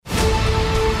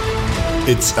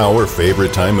It's our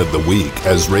favorite time of the week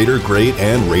as Raider great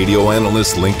and radio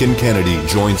analyst Lincoln Kennedy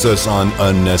joins us on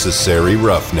Unnecessary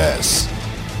Roughness.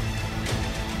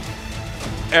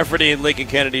 Efforting Lincoln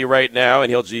Kennedy right now, and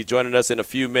he'll be joining us in a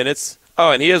few minutes.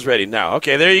 Oh, and he is ready now.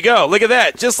 Okay, there you go. Look at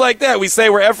that. Just like that. We say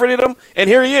we're efforting him, and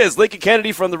here he is, Lincoln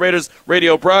Kennedy from the Raiders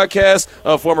radio broadcast,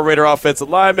 a former Raider offensive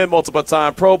lineman,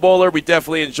 multiple-time Pro Bowler. We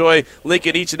definitely enjoy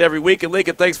Lincoln each and every week. And,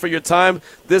 Lincoln, thanks for your time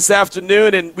this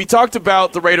afternoon. And we talked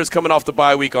about the Raiders coming off the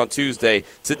bye week on Tuesday.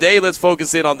 Today, let's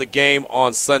focus in on the game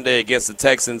on Sunday against the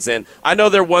Texans. And I know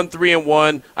they're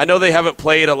 1-3-1. I know they haven't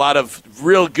played a lot of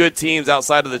real good teams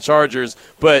outside of the Chargers,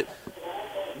 but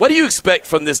what do you expect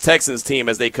from this Texans team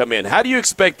as they come in? How do you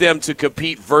expect them to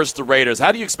compete versus the Raiders?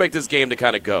 How do you expect this game to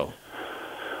kind of go?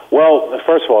 Well,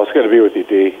 first of all, it's good to be with you,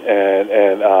 D,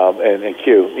 and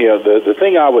Q. You know, the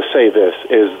thing I would say this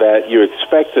is that you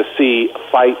expect to see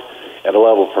a fight at a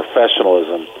level of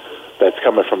professionalism that's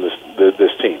coming from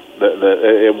this team.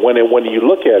 When you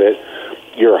look at it,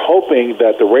 you're hoping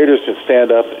that the Raiders can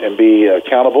stand up and be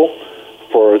accountable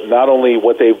for not only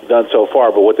what they've done so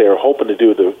far, but what they are hoping to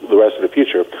do the rest of the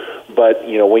future. But,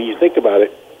 you know, when you think about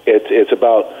it, it's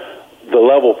about the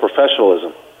level of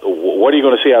professionalism. What are you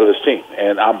going to see out of this team?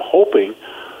 And I'm hoping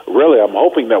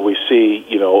that we see,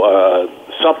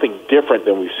 something different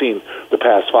than we've seen the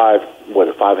past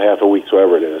 5.5 weeks,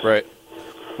 whatever it is. Right.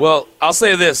 Well, I'll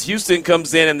say this. Houston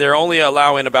comes in, and they're only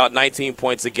allowing about 19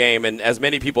 points a game. And as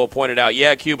many people pointed out,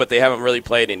 yeah, Q, but they haven't really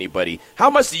played anybody. How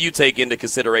much do you take into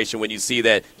consideration when you see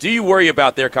that? Do you worry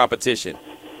about their competition?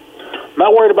 I'm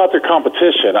not worried about their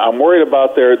competition. I'm worried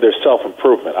about their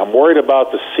self-improvement. I'm worried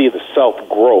about to see the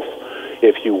self-growth,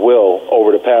 if you will,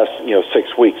 over the past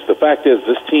 6 weeks. The fact is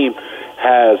this team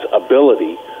has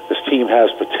ability. This team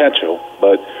has potential,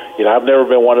 but I've never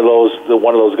been one of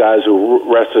those guys who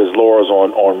rested his laurels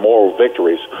on moral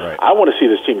victories. Right. I want to see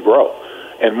this team grow,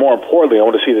 and more importantly, I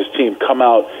want to see this team come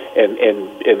out and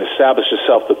establish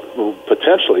itself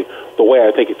potentially the way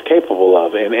I think it's capable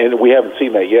of, and we haven't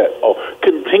seen that yet.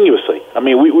 Continuously. I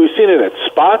mean, we've seen it at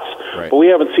spots, right, but we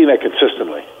haven't seen that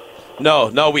consistently.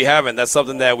 No, we haven't. That's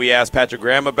something that we asked Patrick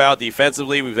Graham about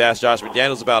defensively. We've asked Josh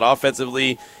McDaniels about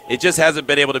offensively. It just hasn't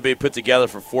been able to be put together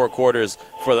for 4 quarters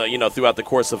throughout the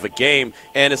course of a game.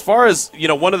 And as far as,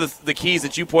 one of the keys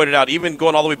that you pointed out, even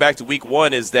going all the way back to week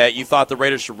 1, is that you thought the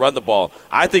Raiders should run the ball.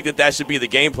 I think that should be the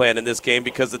game plan in this game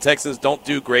because the Texans don't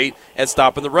do great at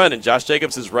stopping the run. And Josh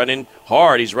Jacobs is running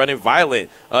hard. He's running violent.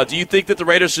 Do you think that the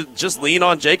Raiders should just lean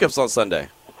on Jacobs on Sunday?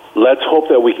 Let's hope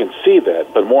that we can see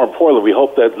that, but more importantly, we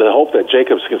hope that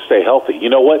Jacobs can stay healthy. You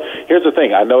know what? Here's the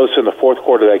thing. I noticed in the fourth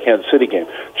quarter of that Kansas City game,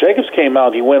 Jacobs came out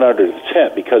and he went under the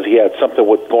tent because he had something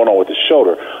going on with his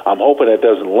shoulder. I'm hoping it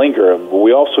doesn't linger. But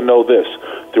we also know this,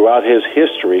 throughout his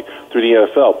history through the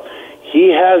NFL,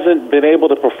 he hasn't been able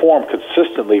to perform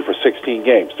consistently for 16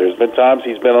 games. There's been times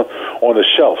he's been on the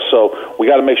shelf, so we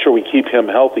got to make sure we keep him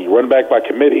healthy. Run back by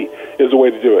committee is the way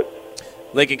to do it.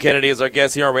 Lincoln Kennedy is our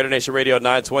guest here on Raider Nation Radio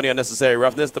 920 Unnecessary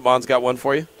Roughness. Damon's got one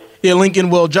for you. Yeah, Lincoln,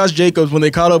 well, Josh Jacobs, when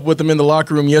they caught up with him in the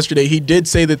locker room yesterday, he did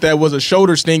say that was a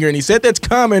shoulder stinger, and he said that's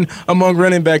common among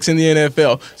running backs in the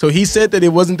NFL. So he said that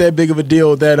it wasn't that big of a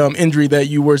deal, that injury that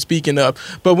you were speaking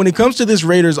of. But when it comes to this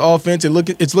Raiders offense,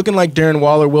 it's looking like Darren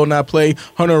Waller will not play.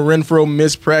 Hunter Renfrow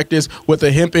missed practice with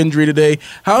a hip injury today.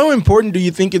 How important do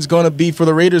you think it's going to be for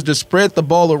the Raiders to spread the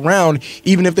ball around,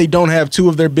 even if they don't have 2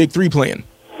 of their big 3 playing?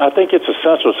 I think it's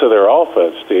essential to their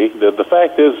offense, Steve. The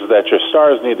fact is that your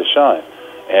stars need to shine.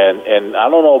 And I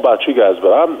don't know about you guys,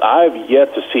 but I've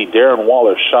yet to see Darren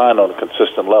Waller shine on a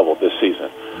consistent level this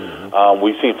season. Mm-hmm.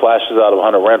 We've seen flashes out of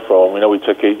Hunter Renfrow, and we know he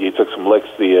took some licks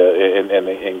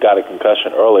and got a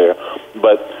concussion earlier.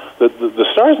 But the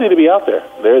stars need to be out there.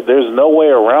 There's no way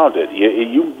around it.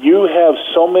 You have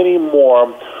so many more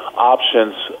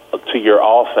options to your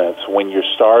offense when your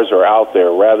stars are out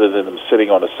there rather than them sitting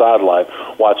on the sideline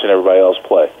watching everybody else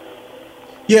play.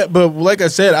 Yeah, but like I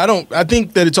said, I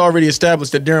think that it's already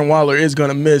established that Darren Waller is going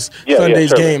to miss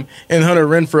Sunday's game, and Hunter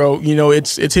Renfrow,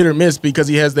 it's hit or miss because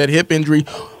he has that hip injury.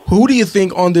 Who do you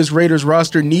think on this Raiders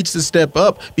roster needs to step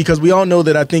up? Because we all know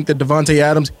that I think that Davante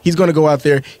Adams, he's going to go out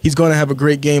there, he's going to have a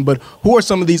great game. But who are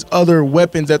some of these other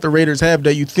weapons that the Raiders have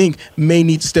that you think may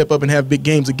need to step up and have big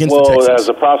games against the Texans? Well, as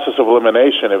a process of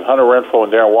elimination, if Hunter Renfrow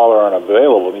and Darren Waller aren't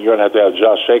available, then you're going to have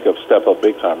Josh Jacobs step up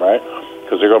big time, right?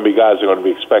 Because there are going to be guys that are going to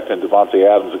be expecting Davante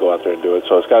Adams to go out there and do it.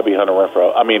 So it's got to be Hunter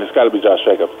Renfrow. It's got to be Josh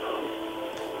Jacobs.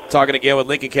 Talking again with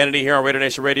Lincoln Kennedy here on Raider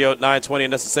Nation Radio 920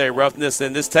 Unnecessary Roughness.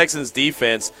 And this Texans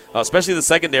defense, especially the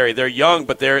secondary, they're young,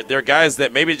 but they're guys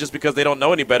that maybe just because they don't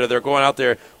know any better, they're going out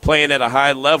there playing at a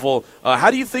high level.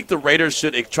 How do you think the Raiders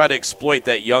should try to exploit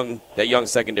that young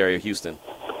secondary of Houston?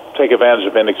 take advantage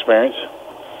of inexperience.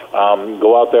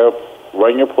 Go out there,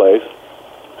 run your plays,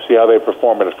 see how they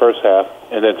perform in the first half,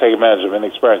 and then take advantage of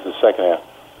inexperience in the second half.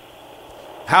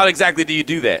 How exactly do you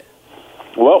do that?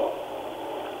 Well,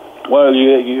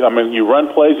 you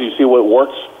run plays, you see what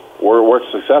works, where it works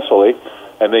successfully,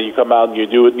 and then you come out and you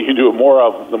do it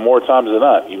more times than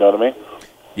not. You know what I mean?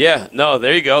 Yeah. No.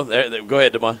 There you go. Go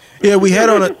ahead, Damon. Yeah, we had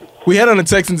on a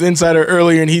Texans Insider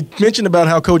earlier, and he mentioned about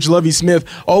how Coach Lovie Smith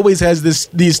always has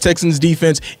these Texans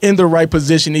defense in the right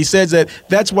position. He says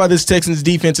that's why this Texans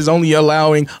defense is only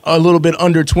allowing a little bit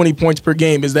under 20 points per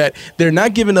game, is that they're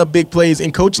not giving up big plays,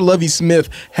 and Coach Lovie Smith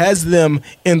has them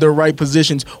in the right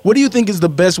positions. What do you think is the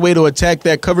best way to attack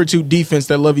that cover 2 defense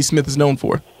that Lovie Smith is known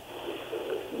for?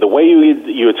 The way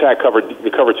you attack the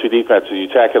cover 2 defense is you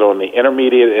attack it on the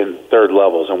intermediate and third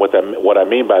levels, and what I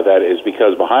mean by that is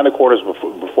because behind the corners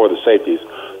before the safeties,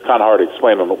 kind of hard to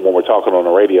explain when we're talking on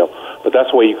the radio, but that's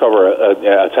the way you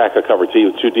attack a cover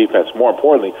 2 defense. More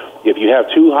importantly, if you have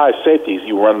 2 high safeties,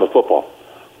 you run the football.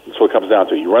 That's what it comes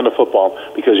down to. You run the football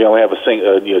because you only have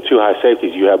 2 high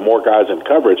safeties. You have more guys in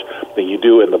coverage than you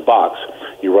do in the box.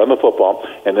 You run the football,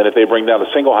 and then if they bring down a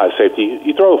single high safety,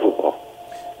 you throw the football.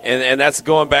 And that's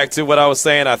going back to what I was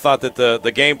saying. I thought that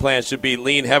the game plan should be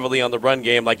lean heavily on the run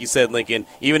game, like you said, Lincoln.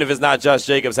 Even if it's not Josh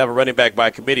Jacobs, have a running back by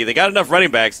committee. They got enough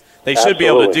running backs. They should be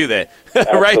able to do that,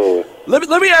 right?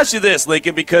 Let me ask you this,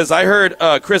 Lincoln, because I heard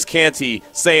Chris Canty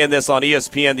saying this on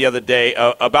ESPN the other day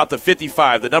about the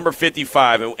 55, the number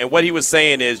 55, and what he was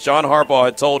saying is John Harbaugh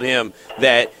had told him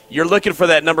that you're looking for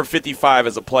that number 55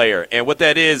 as a player, and what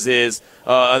that is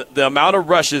the amount of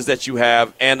rushes that you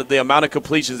have and the amount of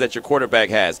completions that your quarterback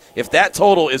has. If that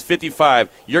total is 55,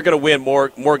 you're going to win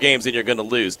more games than you're going to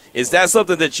lose. Is that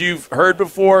something that you've heard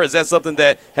before? Is that something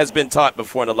that has been taught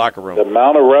before in the locker room? The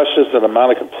amount of rushes and the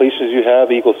amount of completions you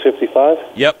have equals 55?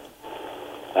 Yep.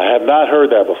 I have not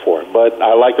heard that before, but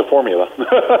I like the formula.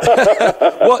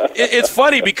 Well, it's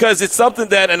funny because it's something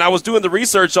that, and I was doing the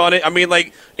research on it. I mean,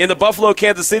 like in the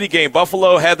Buffalo-Kansas City game,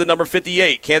 Buffalo had the number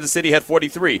 58. Kansas City had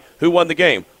 43. Who won the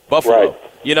game? Buffalo. Right.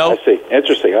 You know? I see.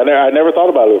 Interesting. I never thought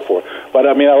about it before. But,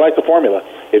 I mean, I like the formula.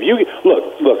 If you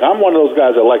look, I'm one of those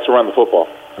guys that likes to run the football.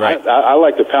 Right. I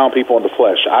like to pound people in the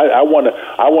flesh. I want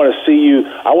to see you.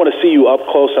 I want to see you up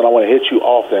close, and I want to hit you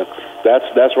often.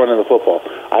 That's running the football.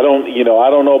 I don't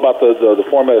know about the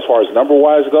formula as far as number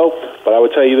wise go, but I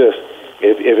would tell you this: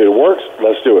 if it works,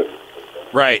 let's do it.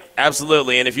 Right,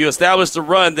 absolutely. And if you establish the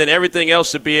run, then everything else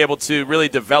should be able to really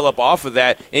develop off of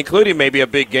that, including maybe a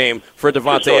big game for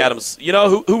Devontae Adams. You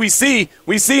know, who we see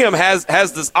him has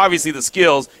this obviously the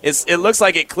skills. It looks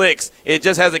like it clicks. It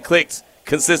just hasn't clicked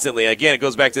consistently. Again, it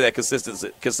goes back to that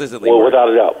consistently. Well, without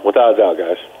a doubt,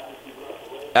 guys.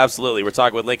 Absolutely. We're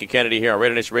talking with Lincoln Kennedy here on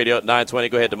Raider Nation Radio at 920.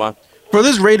 Go ahead, Damon. For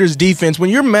this Raiders defense, when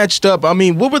you're matched up, I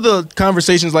mean, what were the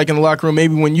conversations like in the locker room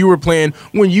maybe when you were playing,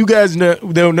 when you guys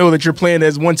don't know that you're playing,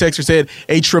 as one texter said,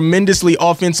 a tremendously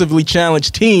offensively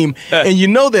challenged team, and you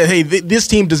know that, hey, this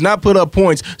team does not put up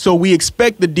points, so we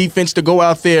expect the defense to go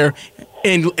out there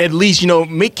and at least,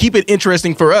 keep it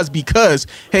interesting for us because,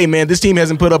 hey, man, this team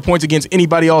hasn't put up points against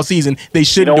anybody all season. They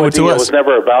shouldn't do it to us. It was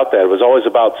never about that. It was always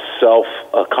about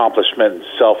self-accomplishment and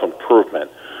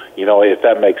self-improvement. If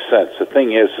that makes sense. The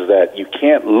thing is that you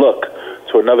can't look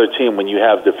to another team when you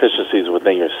have deficiencies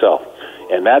within yourself.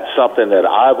 And that's something that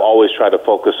I've always tried to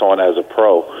focus on as a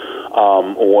pro.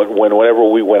 Whenever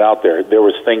we went out there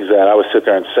was things that I would sit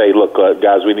there and say, look,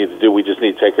 guys, we just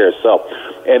need to take care of self.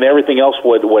 And everything else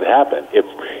would happen.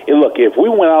 If we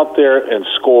went out there and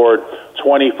scored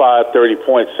 25, 30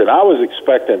 points, then I was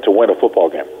expecting to win a football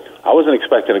game. I wasn't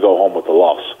expecting to go home with a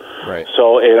loss. Right.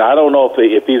 So, and I don't know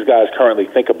if these guys currently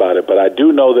think about it, but I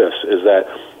do know this, is that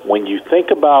when you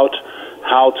think about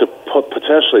how to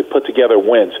potentially put together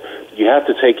wins, you have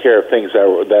to take care of things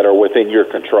that are within your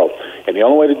control. And the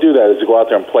only way to do that is to go out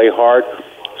there and play hard,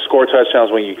 score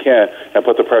touchdowns when you can, and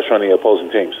put the pressure on the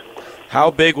opposing teams. How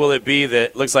big will it be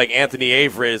that looks like Anthony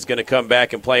Averett is going to come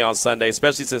back and play on Sunday,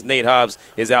 especially since Nate Hobbs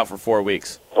is out for 4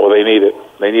 weeks? Well, they need it.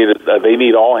 They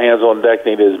need all hands on deck.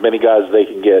 They need as many guys as they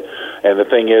can get. And the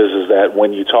thing is that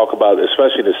when you talk about,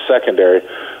 especially the secondary,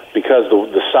 because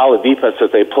the solid defense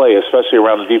that they play, especially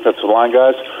around the defensive line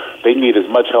guys, they need as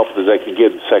much help as they can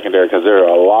get in the secondary because there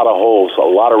are a lot of holes, a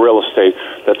lot of real estate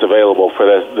that's available for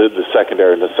the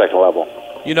secondary and the second level.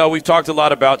 We've talked a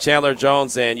lot about Chandler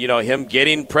Jones and, him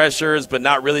getting pressures but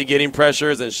not really getting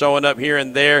pressures and showing up here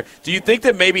and there. Do you think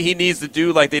that maybe he needs to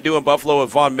do like they do in Buffalo with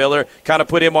Von Miller, kind of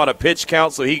put him on a pitch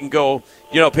count so he can go,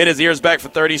 pin his ears back for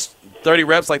 30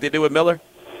 reps like they do with Miller?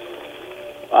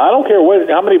 I don't care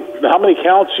how many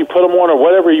counts you put him on or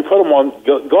whatever you put him on.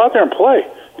 Go out there and play.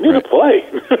 You need to play.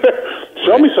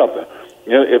 Show me something,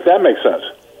 if that makes sense.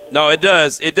 No, it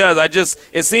does. It does.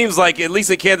 It seems like, at least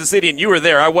in Kansas City, and you were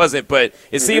there, I wasn't, but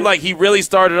it seemed like he really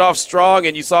started off strong,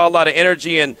 and you saw a lot of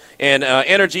energy and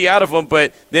energy out of him,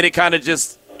 but then it kind of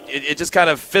just kind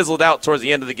of fizzled out towards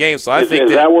the end of the game. So I think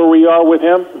is that where we are with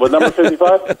him, with number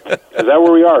 55? Is that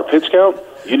where we are? Pitch count?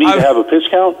 You need to have a pitch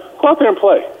count? Go out there and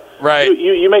play. Right.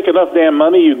 You make enough damn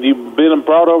money. You've been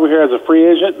brought over here as a free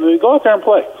agent. Go out there and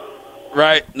play.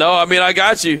 Right. No, I mean, I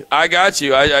got you.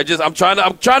 I'm trying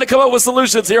to come up with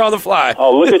solutions here on the fly.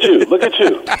 Oh, look at you. Looking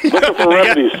for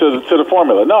remedies to the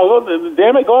formula. No,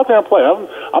 damn it, go out there and play.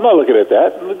 I'm not looking at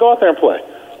that. Go out there and play.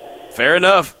 Fair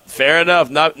enough.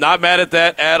 Not mad at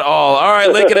that at all. All right,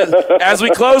 Lincoln, as we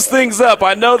close things up,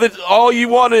 I know that all you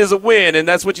want is a win, and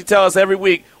that's what you tell us every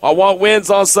week. I want wins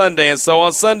on Sunday. And so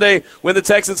on Sunday, when the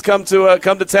Texans come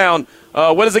to town,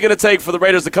 what is it going to take for the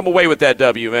Raiders to come away with that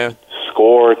W, man?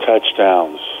 Score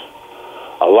touchdowns.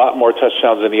 A lot more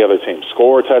touchdowns than the other team.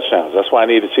 Score touchdowns. That's what I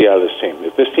need to see out of this team.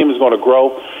 If this team is going to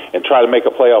grow and try to make a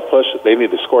playoff push, they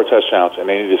need to score touchdowns, and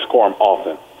they need to score them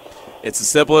often. It's as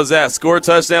simple as that. Score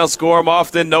touchdowns, score them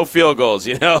often, no field goals.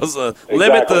 So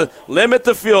exactly. limit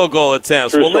the field goal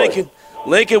attempts. True well, story.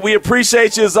 Lincoln, we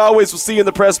appreciate you as always. We'll see you in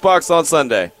the press box on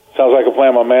Sunday. Sounds like a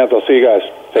plan, my man. I'll see you guys.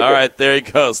 Take care. All right, there he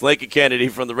goes. Lincoln Kennedy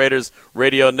from the Raiders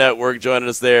Radio Network joining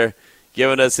us there,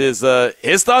 giving us his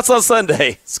thoughts on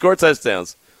Sunday. Score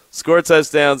touchdowns.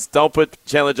 Don't put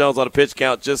Chandler Jones on a pitch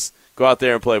count. Just go out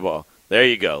there and play ball. There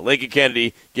you go. Lincoln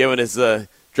Kennedy giving his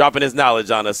dropping his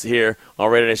knowledge on us here on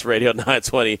Raider Nation Radio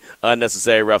 920,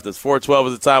 Unnecessary Roughness. 412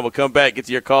 is the time. We'll come back, get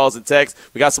to your calls and texts.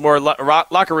 We got some more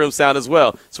locker room sound as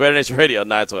well. It's Raider Nation Radio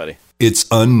 920. It's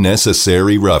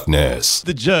Unnecessary Roughness.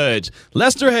 The judge,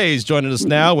 Lester Hayes, joining us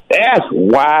now. That's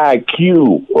why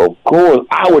Q, of course,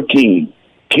 our team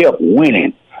kept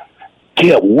winning,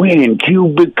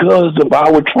 Q, because of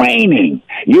our training.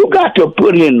 You got to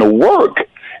put in the work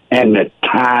and the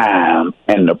time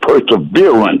and the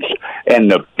perseverance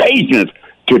and the patience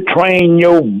to train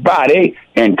your body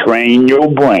and train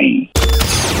your brain.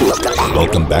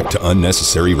 Welcome back to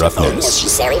Unnecessary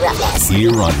Roughness.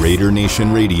 Here on Raider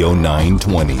Nation Radio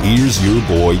 920. Here's your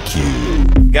boy Q.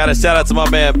 Got a shout out to my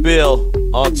man Bill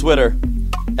on Twitter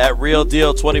at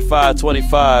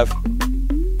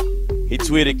RealDeal2525. He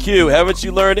tweeted, Q, haven't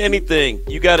you learned anything?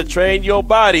 You got to train your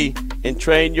body and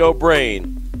train your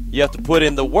brain. You have to put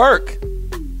in the work.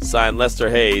 Signed, Lester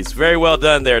Hayes. Very well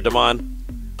done there, Damon.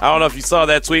 I don't know if you saw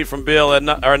that tweet from Bill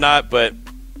or not, but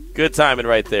good timing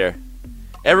right there.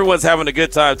 Everyone's having a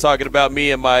good time talking about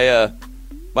me and my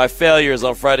failures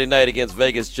on Friday night against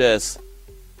Vegas Jets.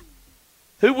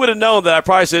 Who would have known that I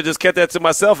probably should have just kept that to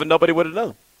myself and nobody would have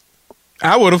known?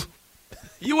 I would have.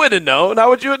 You wouldn't have known. How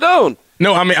would you have known?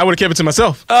 No, I mean, I would have kept it to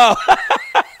myself. Oh.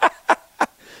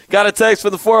 Got a text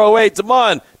from the 408.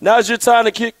 Damon, now's your time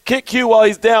to kick Q while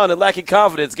he's down and lacking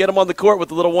confidence. Get him on the court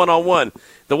with a little one-on-one.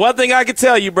 The one thing I can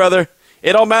tell you, brother,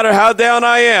 it don't matter how down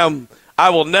I am, I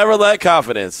will never lack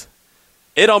confidence.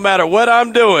 It don't matter what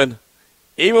I'm doing.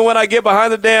 Even when I get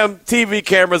behind the damn TV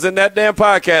cameras in that damn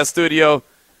podcast studio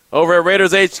over at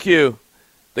Raiders HQ,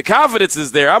 the confidence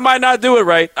is there. I might not do it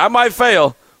right. I might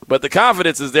fail, but the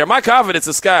confidence is there. My confidence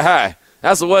is sky high.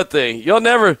 That's the one thing. You'll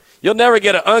never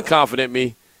get an unconfident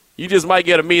me. You just might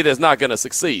get a me that's not going to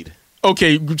succeed.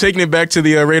 Okay, taking it back to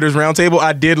the Raiders Roundtable,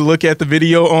 I did look at the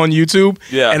video on YouTube,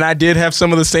 and I did have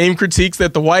some of the same critiques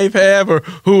that the wife have or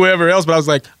whoever else, but I was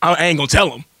like, I ain't going to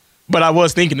tell them. But I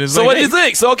was thinking this. So what do you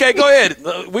think? So, okay, go ahead.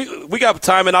 We got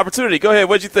time and opportunity. Go ahead.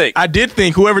 What'd you think? I did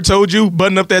think whoever told you,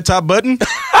 button up that top button.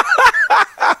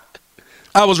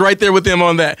 I was right there with them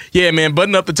on that. Yeah, man,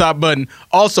 button up the top button.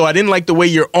 Also, I didn't like the way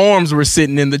your arms were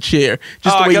sitting in the chair.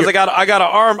 Just the way I got an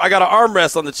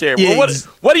armrest on the chair. Yeah, well,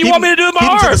 what do you want me to do with my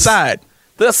arms? To the side.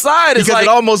 The side is because it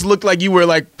almost looked like you were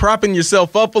like propping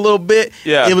yourself up a little bit.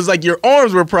 Yeah. It was like your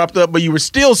arms were propped up, but you were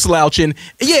still slouching.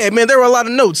 Yeah, man, there were a lot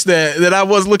of notes that I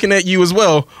was looking at you as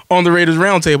well on the Raiders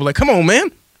Roundtable. Like, come on,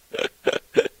 man.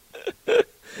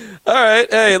 All right.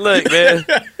 Hey, look, man.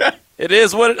 It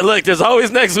is what – look, there's always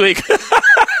next week.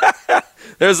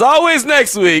 There's always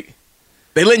next week.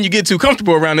 They letting you get too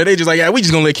comfortable around it. They just like, yeah, we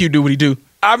just going to let Q do what he do.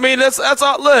 I mean, that's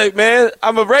all – look, man,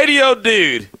 I'm a radio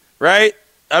dude, right?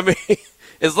 I mean,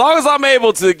 as long as I'm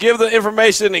able to give the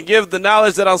information and give the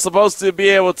knowledge that I'm supposed to be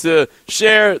able to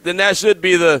share, then that should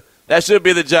be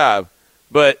the job.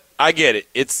 But I get it.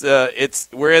 It's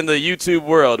we're in the YouTube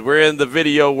world. We're in the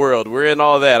video world. We're in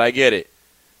all that. I get it.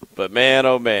 But, man,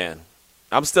 oh, man.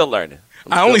 I'm still learning.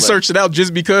 I only searched it out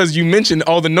just because you mentioned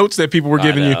all the notes that people were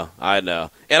giving you. I know.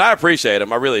 And I appreciate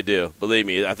them. I really do. Believe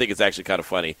me. I think it's actually kind of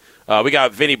funny. We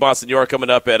got Vinny Bonsignore coming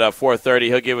up at 4:30.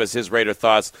 He'll give us his Raider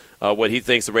thoughts, what he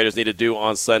thinks the Raiders need to do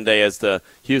on Sunday as the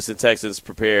Houston Texans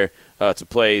prepare to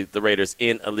play the Raiders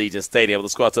in Allegiant Stadium.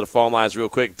 Let's go out to the phone lines real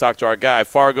quick and talk to our guy,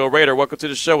 Fargo Raider. Welcome to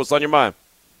the show. What's on your mind?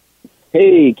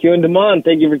 Hey, Q and Damon,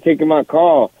 thank you for taking my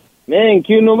call. Man,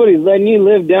 Q, nobody's letting you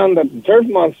live down the turf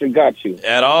monster got you.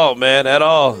 At all, man, at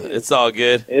all. It's all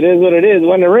good. It is what it is.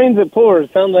 When it rains, it pours.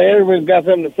 Sounds like everybody's got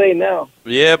something to say now.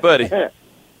 Yeah, buddy.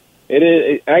 It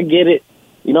is. I get it.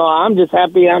 You know, I'm just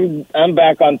happy I'm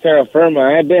back on terra firma.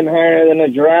 I've been higher than a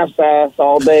giraffe's ass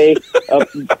all day up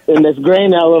in this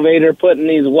grain elevator, putting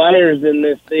these wires in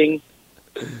this thing,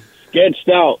 sketched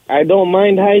out. I don't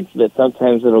mind heights, but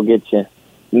sometimes it'll get you.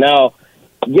 Now,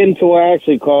 getting to what I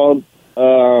actually called.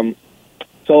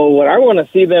 So what I want to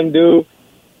see them do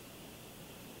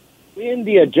in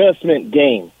the adjustment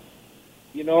game,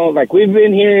 you know, like we've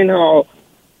been hearing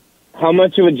how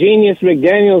much of a genius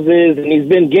McDaniels is, and he's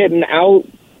been getting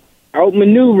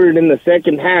outmaneuvered in the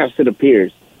second half, it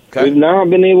appears. Okay. We've now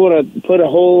been able to put a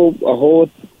whole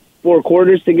 4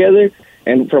 quarters together,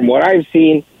 and from what I've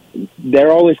seen,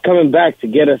 they're always coming back to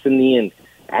get us in the end.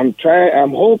 I'm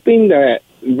hoping that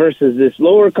versus this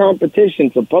lower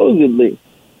competition, supposedly,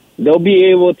 they'll be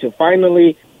able to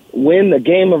finally win the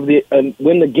game of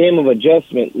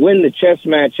adjustment, win the chess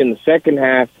match in the second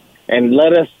half, and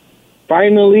let us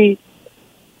finally,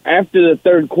 after the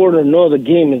third quarter, know the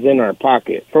game is in our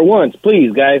pocket. For once,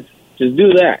 please, guys, just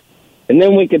do that. And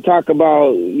then we could talk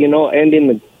about, you know,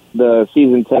 ending the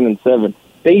season 10-7.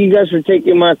 Thank you guys for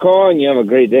taking my call, and you have a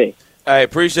great day. I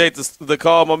appreciate the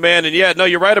call, my man. And, yeah, no,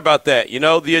 you're right about that. You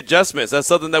know, the adjustments, that's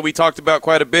something that we talked about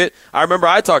quite a bit. I remember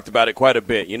I talked about it quite a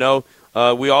bit. You know,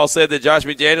 we all said that Josh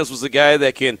McDaniels was a guy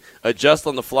that can adjust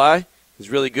on the fly. He's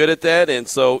really good at that. And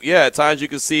so, yeah, at times you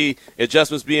can see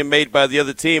adjustments being made by the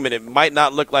other team, and it might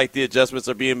not look like the adjustments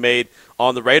are being made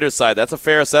on the Raiders side. That's a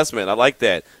fair assessment. I like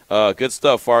that. Good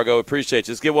stuff, Fargo. Appreciate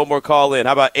you. Let's get one more call in.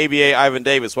 How about ABA Ivan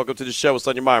Davis? Welcome to the show. What's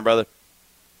on your mind, brother?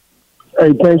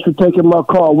 Hey, thanks for taking my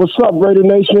call. What's up, Raider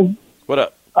Nation? What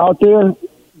up? Out there.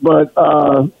 But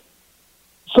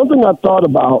something I thought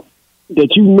about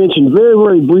that you mentioned very,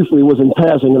 very briefly was in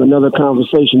passing in another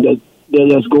conversation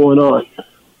that's going on.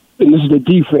 And this is the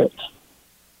defense.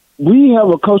 We have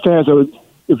a coach that has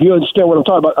if you understand what I'm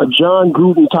talking about, a John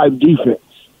Gruden-type defense.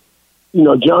 You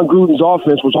know, John Gruden's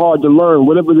offense was hard to learn.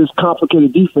 Whatever this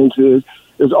complicated defense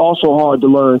is also hard to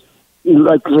learn.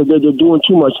 Like they're doing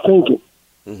too much thinking.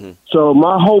 Mm-hmm. So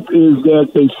my hope is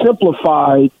that they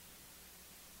simplified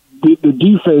the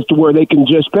defense to where they can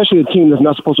just, especially a team that's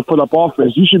not supposed to put up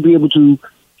offense, you should be able to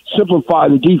simplify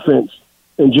the defense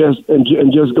and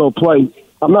just go play.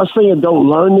 I'm not saying don't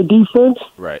learn the defense,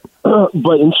 right?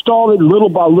 But install it little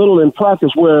by little in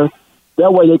practice where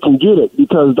that way they can get it.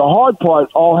 Because the hard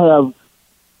part all have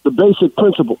the basic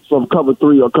principles of cover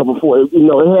 3 or cover 4. You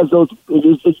know, it has those.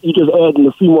 You just adding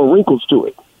a few more wrinkles to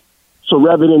it. So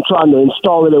rather than trying to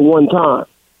install it at one time.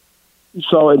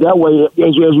 So that way,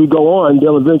 as we go on,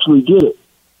 they'll eventually get it.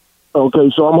 Okay,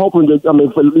 so I'm hoping that,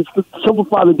 for at least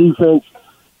simplify the defense,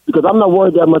 because I'm not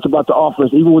worried that much about the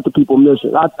offense, even with the people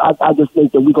missing. I just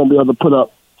think that we're going to be able to put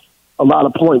up a lot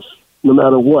of points no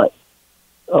matter what.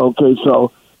 Okay,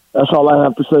 so that's all I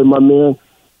have to say, my man.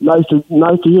 Nice to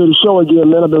hear the show again,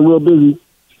 man. I've been real busy.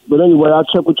 But anyway, I'll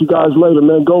check with you guys later,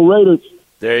 man. Go Raiders.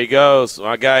 There he goes.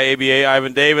 My guy, ABA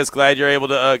Ivan Davis. Glad you're able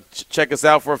to check us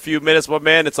out for a few minutes, my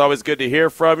man. It's always good to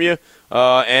hear from you.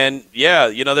 And, yeah,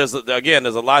 you know, there's a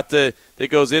lot that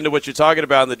goes into what you're talking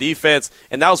about in the defense.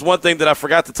 And that was one thing that I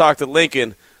forgot to talk to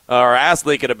Lincoln or ask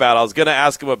Lincoln about. I was going to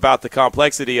ask him about the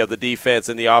complexity of the defense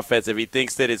and the offense, if he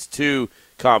thinks that it's too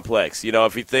complex. You know,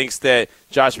 if he thinks that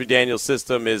Josh McDaniels'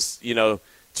 system is, you know,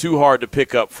 too hard to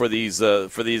pick up for these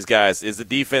guys. Is the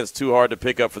defense too hard to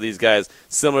pick up for these guys,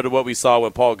 similar to what we saw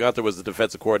when Paul Guenther was the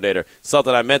defensive coordinator?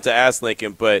 Something I meant to ask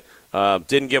Lincoln, but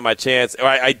didn't get my chance. Or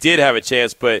I did have a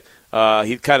chance, but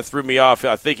he kind of threw me off.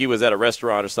 I think he was at a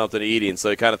restaurant or something eating, so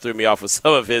he kind of threw me off with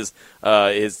some of his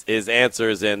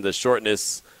answers and the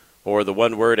shortness or the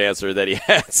one-word answer that he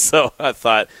had. So I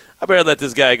thought, I better let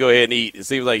this guy go ahead and eat. It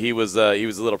seems like he was a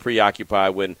little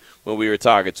preoccupied when we were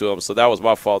talking to him. So that was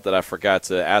my fault that I forgot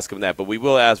to ask him that. But we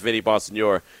will ask Vinny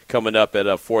Bonsignore coming up at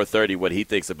 4:30 what he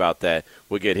thinks about that.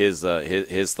 We'll get his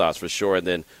thoughts for sure. And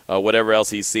then whatever else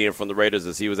he's seeing from the Raiders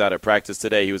as he was out at practice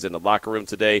today. He was in the locker room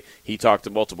today. He talked to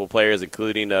multiple players,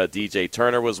 including DJ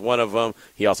Turner was one of them.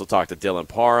 He also talked to Dylan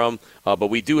Parham.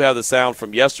 But we do have the sound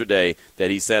from yesterday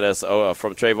that he sent us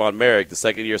from Trayvon Merrick, the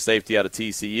second-year safety out of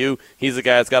TCU. He's a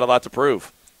guy that's got a lot to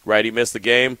prove. right? He missed a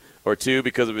game or two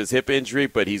because of his hip injury,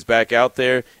 but he's back out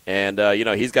there, and,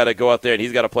 he's got to go out there and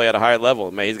he's got to play at a high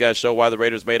level. Man, he's got to show why the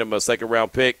Raiders made him a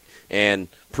second-round pick and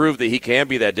prove that he can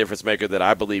be that difference maker that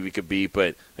I believe he could be.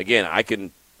 But, again, I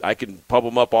can pump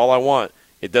him up all I want.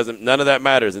 None of that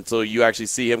matters until you actually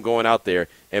see him going out there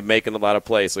and making a lot of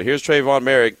plays. So here's Trayvon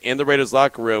Merrick in the Raiders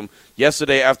locker room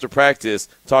yesterday after practice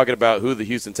talking about who the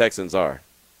Houston Texans are.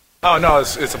 Oh, no,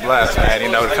 it's a blast, man,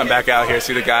 to come back out here,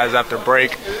 see the guys after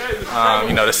break,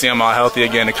 to see them all healthy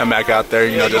again, to come back out there,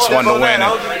 just want to win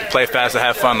and play fast and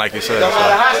have fun, like you said. So.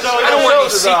 I don't want any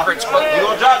secrets,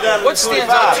 but what stands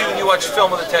out to you when you watch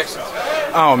film of the Texans?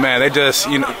 Oh, man, they just,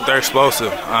 they're explosive.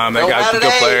 They got good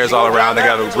players all around. They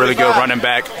got a really good running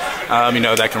back,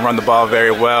 that can run the ball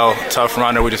very well. Tough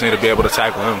runner. We just need to be able to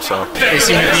tackle him. So they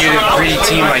seem to be a gritty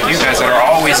team like you guys that are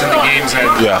always in the games, and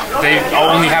they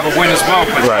only have a win as well,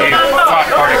 but they fought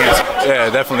hard against it. Yeah,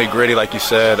 definitely gritty, like you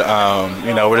said.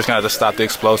 We're just going to stop the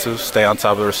explosives, stay on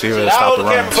top of the receiver, and stop the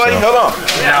run. So.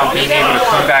 Now being able to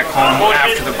come back home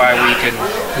after the bye week and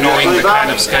knowing the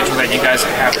kind of schedule that you guys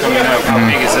have coming up, how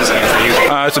big is this game for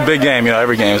you? It's a big game.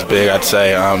 Every game is big, I'd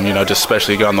say. Just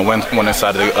especially on the winning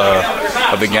side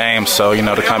of the game. So,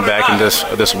 to come back in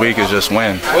this week is just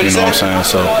win. You know what I'm saying?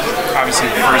 So obviously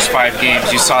the first 5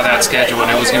 games, you saw that schedule, and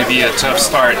it was going to be a tough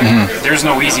start. There's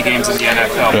no easy games in the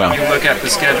NFL. Yeah. When you look at the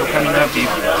schedule coming up, do you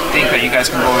think that you guys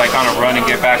can go on a run and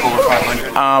get back over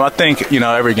 500? I think,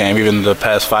 every game, even the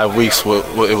past 5 weeks,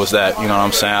 it was that. You know what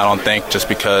I'm saying? I don't think just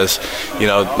because,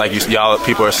 like y'all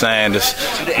people are saying, just,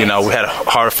 we had a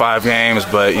hard 5 games,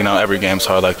 but, every game's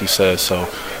hard, like you said. So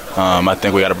I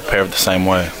think we got to prepare the same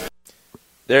way.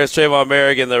 There's Trayvon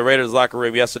Merrick in the Raiders locker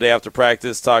room yesterday after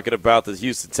practice talking about the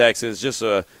Houston Texans. Just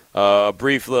a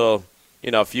brief little,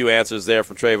 few answers there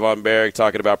from Trayvon Merrick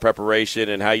talking about preparation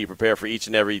and how you prepare for each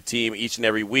and every team each and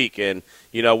every week. And,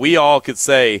 we all could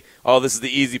say, oh, this is the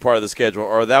easy part of the schedule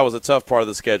or that was a tough part of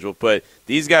the schedule. But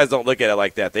these guys don't look at it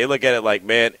like that. They look at it like,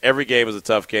 man, every game is a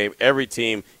tough game. Every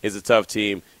team is a tough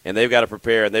team, and they've got to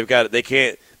prepare. And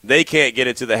they can't get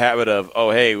into the habit of,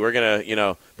 oh, hey, we're going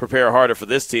to, prepare harder for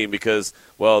this team because,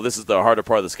 well, this is the harder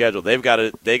part of the schedule. They got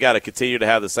to continue to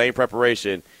have the same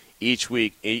preparation each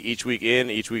week in, each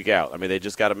week out. I mean, they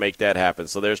just got to make that happen.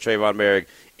 So there's Trayvon Merrick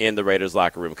in the Raiders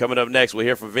locker room. Coming up next, we'll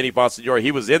hear from Vinny Bonsignore.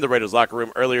 He was in the Raiders locker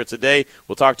room earlier today.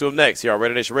 We'll talk to him next here on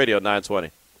Raider Nation Radio 920.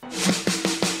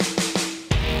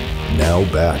 Now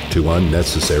back to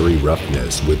Unnecessary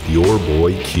Roughness with your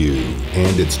boy Q.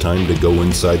 And it's time to go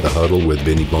inside the huddle with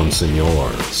Vinny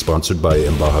Bonsignore. Sponsored by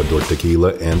Embajador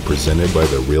Tequila and presented by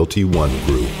the Realty One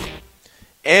Group.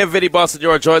 And Vinny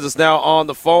Bonsignore joins us now on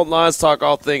the phone lines, talk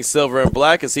all things silver and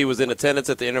black, as he was in attendance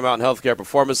at the Intermountain Healthcare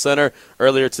Performance Center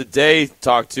earlier today,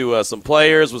 talked to some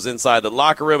players, was inside the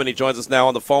locker room, and he joins us now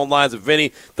on the phone lines. And Vinny,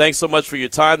 thanks so much for your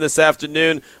time this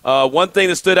afternoon. One thing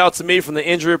that stood out to me from the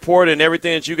injury report and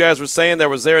everything that you guys were saying that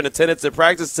was there in attendance at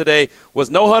practice today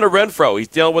was no Hunter Renfrow. He's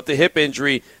dealing with the hip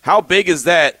injury. How big is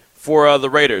that for the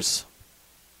Raiders?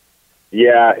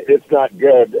 Yeah, it's not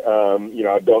good.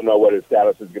 I don't know what his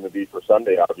status is going to be for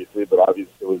Sunday, obviously, but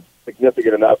obviously it was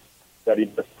significant enough that he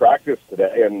missed practice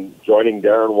today and joining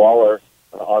Darren Waller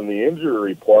on the injury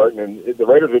report. And the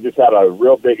Raiders have just had a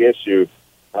real big issue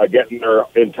getting their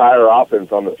entire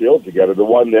offense on the field together, the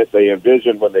one that they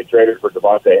envisioned when they traded for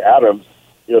Devontae Adams.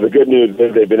 The good news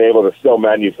is they've been able to still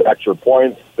manufacture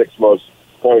points, 6th most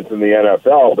points in the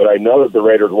NFL, but I know that the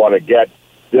Raiders want to get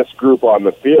this group on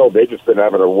the field. They've just been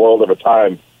having a world of a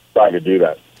time trying to do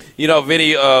that.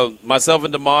 Vinny, myself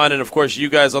and Damon, and of course you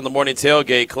guys on the morning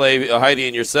tailgate, Clay, Heidi,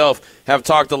 and yourself, have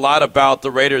talked a lot about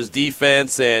the Raiders'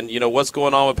 defense and, what's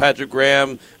going on with Patrick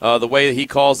Graham, the way that he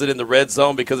calls it in the red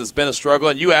zone, because it's been a struggle.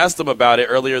 And you asked him about it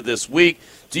earlier this week.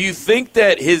 Do you think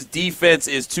that his defense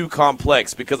is too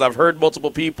complex? Because I've heard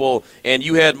multiple people, and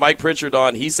you had Mike Pritchard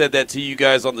on, he said that to you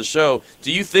guys on the show.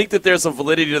 Do you think that there's some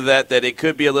validity to that it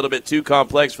could be a little bit too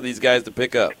complex for these guys to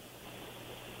pick up?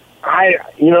 I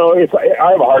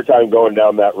have a hard time going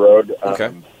down that road.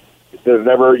 Okay. There's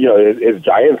never, his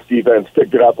Giants defense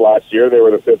picked it up last year. They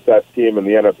were the 5th best team in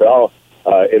the NFL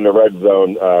in the red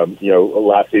zone,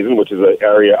 last season, which is an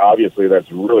area, obviously,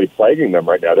 that's really plaguing them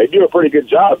right now. They do a pretty good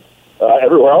job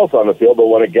everywhere else on the field, but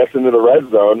when it gets into the red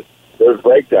zone, there's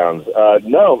breakdowns.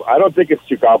 No, I don't think it's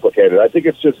too complicated. I think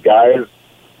it's just guys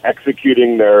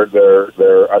executing their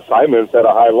assignments at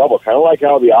a high level, kind of like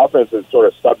how the offense has sort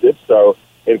of stubbed its toe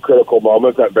in critical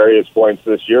moments at various points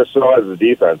this year. So has the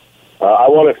defense. I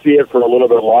want to see it for a little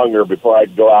bit longer before I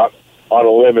go out on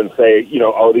a limb and say,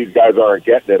 these guys aren't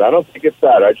getting it. I don't think it's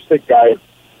that. I just think guys,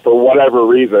 for whatever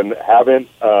reason, haven't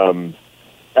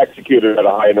executed at a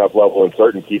high enough level in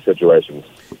certain key situations.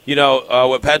 You know,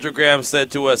 what Patrick Graham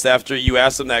said to us after you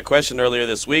asked him that question earlier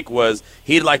this week was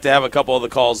he'd like to have a couple of the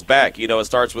calls back. You know, it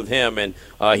starts with him, and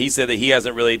he said that he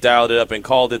hasn't really dialed it up and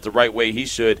called it the right way he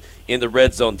should in the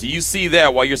red zone. Do you see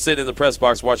that while you're sitting in the press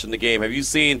box watching the game? Have you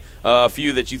seen a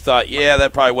few that you thought, yeah,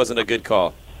 that probably wasn't a good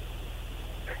call?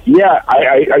 Yeah,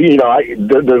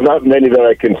 there's not many that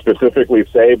I can specifically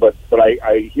say, but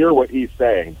I hear what he's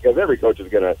saying, because every coach is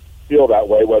going to feel that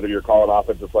way, whether you're calling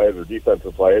offensive plays or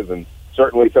defensive plays, and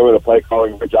certainly some of the play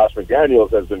calling for Josh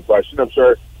McDaniels has been questioned. I'm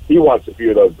sure he wants a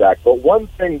few of those back. But one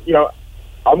thing,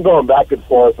 I'm going back and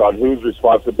forth on whose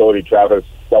responsibility Travis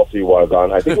Kelce was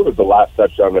on. I think it was the last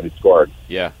touchdown that he scored.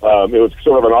 Yeah. It was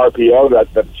sort of an RPO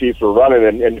that the Chiefs were running,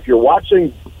 and if you're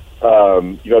watching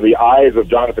the eyes of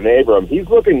Jonathan Abram, he's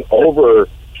looking over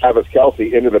Travis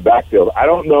Kelce into the backfield. I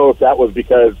don't know if that was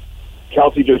because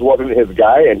Kelce just wasn't his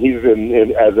guy and he's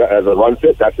in as a run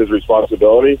fit, that's his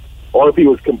responsibility, or if he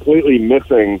was completely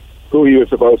missing who he was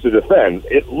supposed to defend.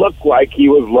 It looked like he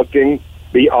was looking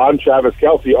beyond Travis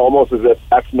Kelce, almost as if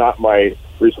that's not my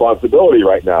responsibility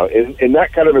right now. In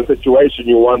that kind of a situation,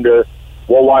 you wonder,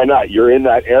 well, why not? You're in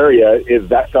that area. Is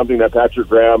that something that Patrick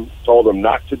Graham told him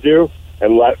not to do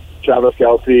and let Travis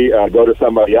Kelce go to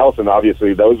somebody else? And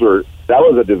obviously that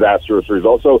was a disastrous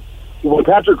result. So when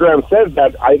Patrick Graham says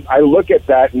that, I look at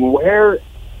that and where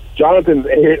Jonathan's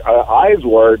eyes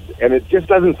were, and it just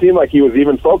doesn't seem like he was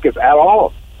even focused at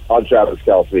all on Travis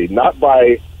Kelce, not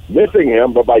by missing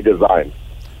him, but by design.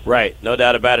 Right, no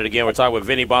doubt about it. Again, we're talking with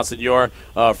Vinny Bonsignore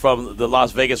from the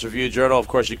Las Vegas Review-Journal. Of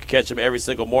course, you can catch him every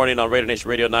single morning on Raider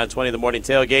Nation Radio 920, the morning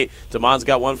tailgate. Damon's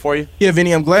got one for you. Yeah,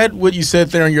 Vinny, I'm glad what you said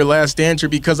there in your last answer,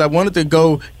 because I wanted to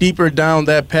go deeper down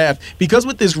that path. Because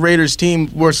with this Raiders team,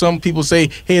 where some people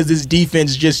say, hey, is this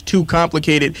defense just too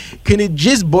complicated, can it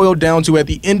just boil down to, at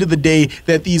the end of the day,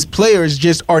 that these players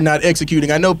just are not executing?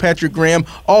 I know Patrick Graham,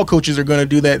 all coaches are going to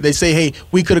do that. They say, hey,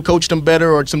 we could have coached them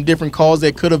better, or some different calls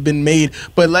that could have been made.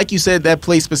 But like you said, that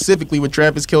play specifically with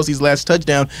Travis Kelce's last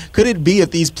touchdown, could it be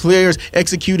if these players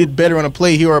executed better on a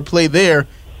play here or a play there,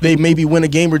 they maybe win a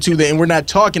game or two there? And we're not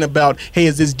talking about, hey,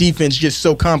 is this defense just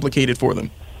so complicated for them?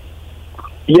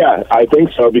 Yeah, I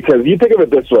think so, because you think of it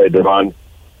this way, Devon.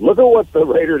 Look at what the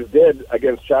Raiders did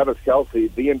against Travis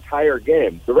Kelce the entire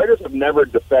game. The Raiders have never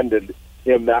defended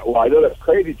him that well. I know that's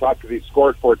crazy talk because he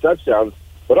scored 4 touchdowns,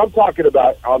 but I'm talking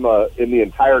about in the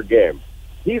entire game.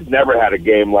 He's never had a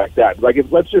game like that.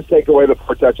 Let's just take away the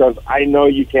 4 touchdowns. I know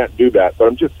you can't do that, but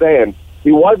I'm just saying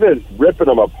he wasn't ripping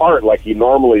them apart like he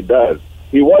normally does.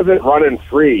 He wasn't running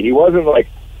free. He wasn't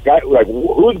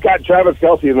who's got Travis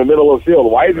Kelce in the middle of the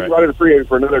field? Why is he running free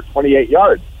for another 28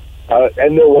 yards?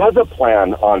 And there was a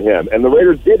plan on him, and the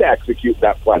Raiders did execute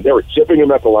that plan. They were chipping him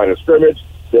at the line of scrimmage.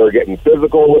 They were getting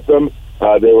physical with him.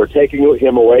 They were taking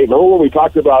him away. Remember when we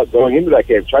talked about going into that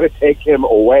game, trying to take him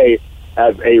away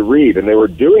as a read, and they were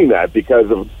doing that because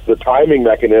of the timing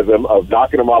mechanism of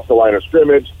knocking him off the line of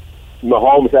scrimmage.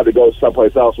 Mahomes had to go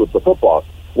someplace else with the football.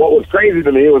 What was crazy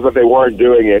to me was that they weren't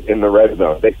doing it in the red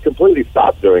zone. They completely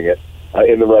stopped doing it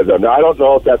in the red zone. Now, I don't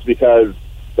know if that's because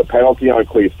the penalty on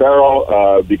Cleve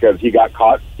Farrell, because he got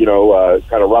caught,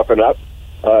 kind of roughing up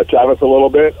Travis a little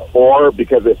bit, or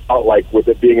because it felt like with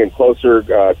it being in closer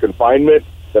confinement,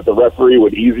 that the referee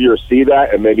would easier see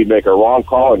that and maybe make a wrong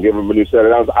call and give him a new set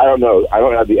of downs. I don't know. I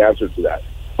don't have the answer to that.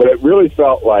 But it really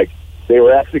felt like they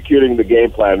were executing the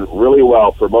game plan really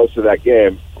well for most of that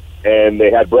game, and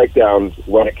they had breakdowns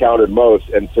when it counted most.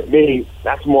 And to me,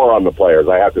 that's more on the players.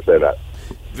 I have to say that.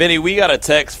 Vinny, we got a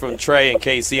text from Trey and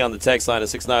KC on the text line at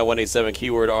 69187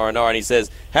 keyword R&R, and he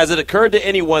says, has it occurred to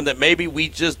anyone that maybe we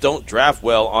just don't draft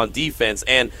well on defense?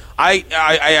 And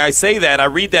I say that, I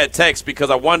read that text because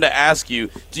I wanted to ask you,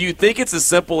 do you think it's as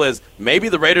simple as maybe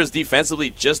the Raiders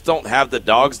defensively just don't have the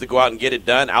dogs to go out and get it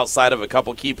done outside of a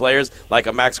couple key players like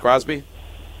a Max Crosby?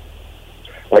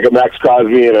 Like a Max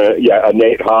Crosby and a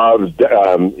Nate Hobbs.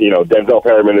 Denzel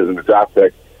Perryman isn't a draft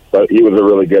pick, but he was a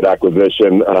really good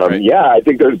acquisition. Right. Yeah, I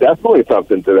think there's definitely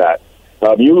something to that.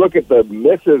 You look at the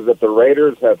misses that the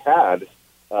Raiders have had,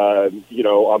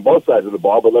 on both sides of the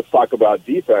ball, but let's talk about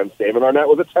defense. Damon Arnett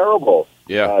was a terrible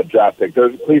draft pick.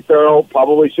 Cleve Farrell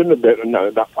probably shouldn't have been, no,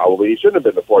 not probably, he shouldn't have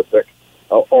been the 4th pick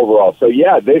overall. So,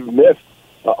 yeah, they've missed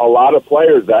a lot of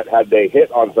players that had they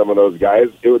hit on some of those guys,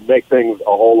 it would make things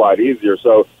a whole lot easier.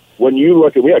 So when you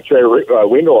look at, we had Trey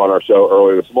Wingo on our show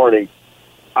earlier this morning,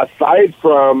 aside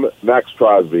from Max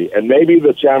Crosby and maybe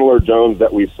the Chandler Jones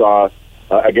that we saw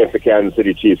against the Kansas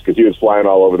City Chiefs, because he was flying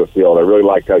all over the field. I really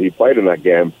liked how he played in that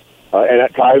game. And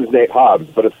at times Nate Hobbs.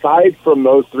 But aside from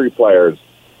those 3 players,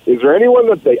 is there anyone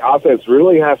that the offense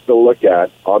really has to look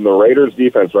at on the Raiders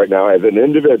defense right now as an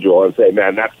individual and say,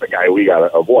 man, that's the guy we got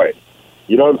to avoid?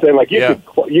 You know what I'm saying? Like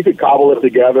you could cobble it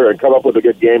together and come up with a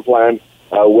good game plan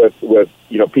with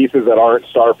pieces that aren't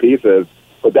star pieces,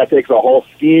 but that takes a whole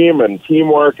scheme and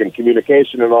teamwork and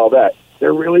communication and all that.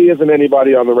 There really isn't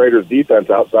anybody on the Raiders defense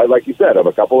outside, like you said, of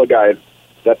a couple of guys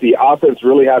that the offense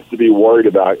really has to be worried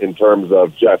about in terms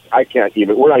of just,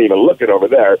 we're not even looking over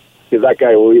there because that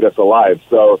guy will eat us alive.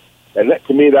 So, and that,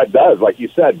 to me, that does, like you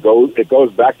said, it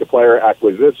goes back to player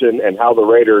acquisition and how the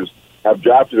Raiders have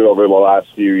drafted it over the last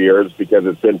few years because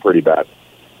it's been pretty bad.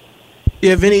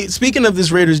 Yeah, Vinny, speaking of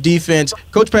this Raiders defense,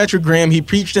 Coach Patrick Graham, he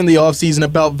preached in the offseason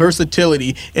about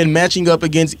versatility and matching up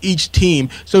against each team.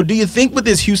 So do you think with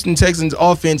this Houston Texans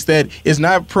offense that is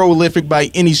not prolific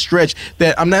by any stretch,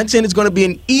 that I'm not saying it's going to be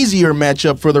an easier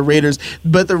matchup for the Raiders,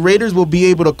 but the Raiders will be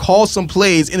able to call some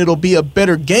plays and it'll be a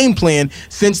better game plan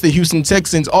since the Houston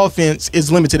Texans offense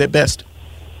is limited at best?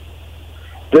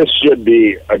 This should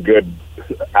be a good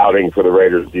outing for the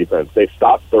Raiders defense. They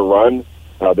stopped the run.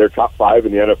 They're top 5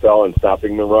 in the NFL in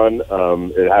stopping the run.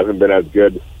 It hasn't been as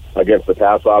good against the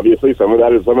pass, obviously. Some of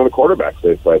that is some of the quarterbacks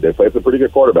they've played. They played some pretty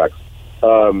good quarterbacks.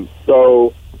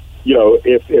 So, you know,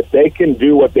 if they can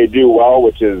do what they do well,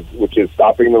 which is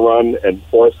stopping the run and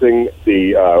forcing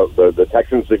the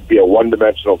Texans to be a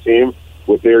one-dimensional team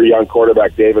with their young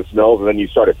quarterback Davis Mills, and then you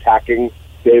start attacking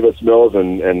Davis Mills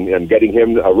and getting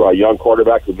him a young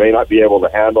quarterback who may not be able to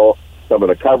handle some of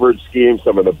the coverage schemes,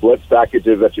 some of the blitz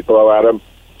packages that you throw at him,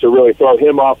 to really throw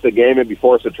him off the game and be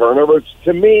forced to turnovers.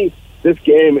 To me, this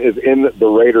game is in the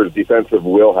Raiders' defensive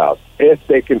wheelhouse if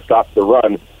they can stop the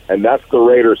run, and that's the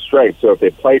Raiders' strength. So if they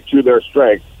play to their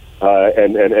strength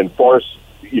and force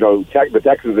the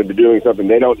Texans into doing something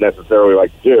they don't necessarily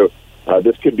like to do,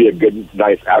 this could be a good,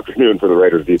 nice afternoon for the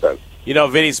Raiders' defense. You know,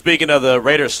 Vinny, speaking of the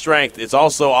Raiders' strength, it's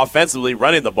also offensively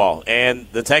running the ball, and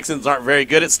the Texans aren't very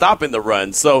good at stopping the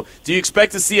run. So do you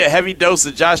expect to see a heavy dose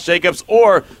of Josh Jacobs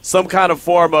or some kind of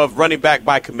form of running back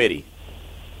by committee?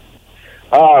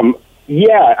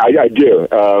 Yeah, I do.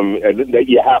 And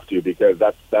you have to, because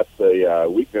that's the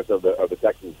weakness of the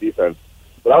Texans' defense.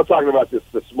 But I was talking about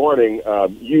this morning.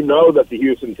 You know that the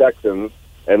Houston Texans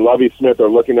and Lovie Smith are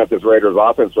looking at this Raiders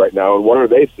offense right now, and what are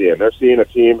they seeing? They're seeing a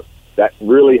team that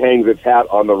really hangs its hat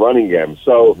on the running game.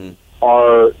 So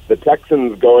are the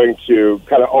Texans going to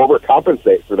kind of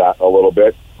overcompensate for that a little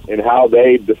bit in how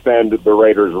they defend the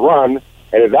Raiders' run?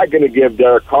 And is that going to give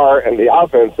Derek Carr and the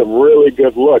offense some really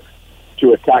good looks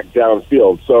to attack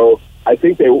downfield? So I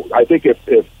think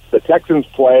if the Texans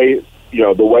play,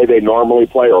 the way they normally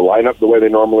play or line up the way they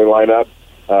normally line up,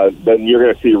 then you're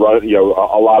going to see a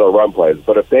lot of run plays.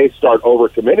 But if they start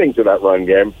overcommitting to that run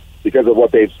game because of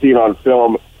what they've seen on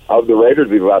film of the Raiders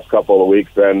these last couple of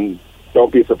weeks, then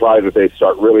don't be surprised if they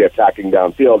start really attacking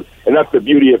downfield. And that's the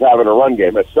beauty of having a run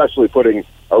game, especially putting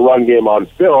a run game on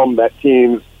film that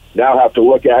teams now have to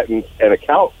look at and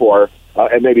account for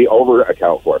and maybe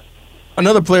over-account for.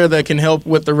 Another player that can help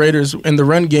with the Raiders in the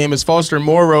run game is Foster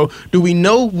Moreau. Do we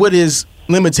know what his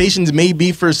limitations may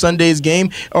be for Sunday's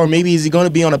game? Or maybe is he going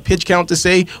to be on a pitch count to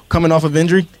say, coming off of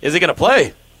injury? Is he going to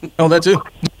play? Oh, that too.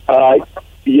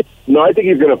 Yeah, no, I think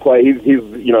he's going to play. He's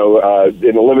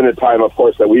in the limited time, of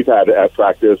course, that we've had at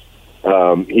practice,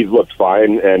 he's looked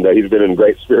fine, and he's been in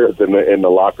great spirits in the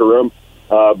locker room.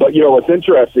 But, what's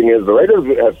interesting is the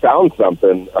Raiders have found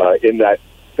something in that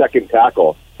second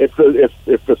tackle. It's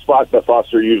the spot that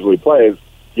Foster usually plays,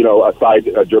 aside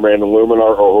Jermaine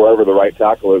Illuminar or whoever the right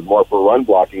tackle is, more for run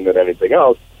blocking than anything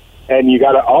else. And you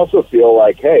got to also feel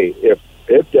like, hey, if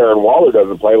Darren Waller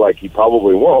doesn't play, like he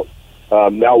probably won't,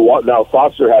 now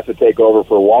Foster has to take over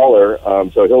for Waller,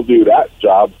 so he'll do that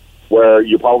job where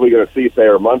you're probably going to see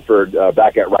Thayer Munford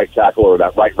back at right tackle or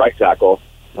that right tackle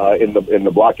in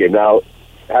the block game. Now,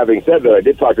 having said that, I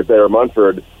did talk to Thayer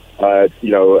Munford,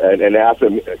 and asked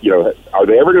him, are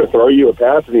they ever going to throw you a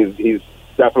pass? And he's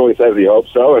definitely says he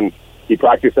hopes so, and he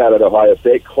practiced that at Ohio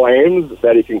State, claims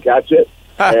that he can catch it.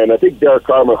 And I think Derek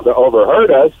Carr must have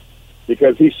overheard us,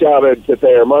 because he shouted to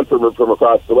Thayer Munford from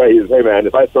across the way. He says, "Hey, man,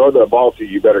 if I throw the ball to you,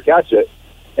 you better catch it."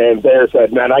 And Thayer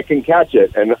said, "Man, I can catch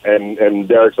it." And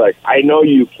Derek's like, "I know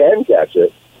you can catch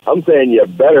it. I'm saying you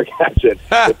better catch it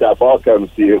if that ball comes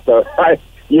to you." So,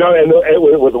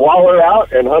 with Waller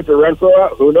out and Hunter Renfrow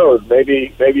out, who knows?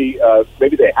 Maybe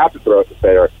they have to throw it to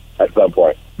Thayer at some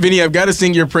point. Vinny, I've got to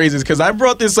sing your praises, because I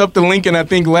brought this up to Lincoln, I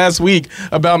think, last week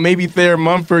about maybe Thayer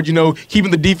Munford, keeping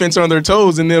the defense on their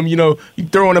toes and them,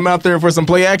 throwing them out there for some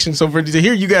play action. So to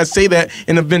hear you guys say that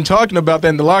and have been talking about that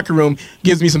in the locker room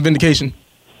gives me some vindication.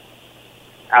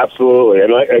 Absolutely,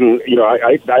 and you know,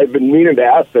 I've been meaning to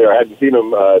ask there. I hadn't seen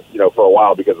him, you know, for a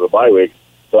while because of the bye week.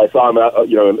 So I saw him,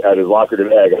 you know, at his locker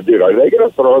today. I go, dude, are they going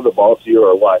to throw the ball to you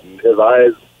or what? And his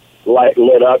eyes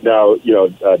lit up. Now, you know,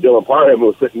 Dylan Parham, who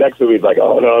was sitting next to me, he's like,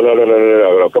 oh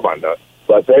no, come on, no.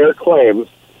 But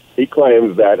he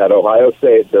claims that at Ohio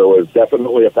State there was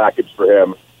definitely a package for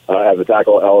him as a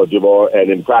tackle eligible, and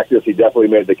in practice he definitely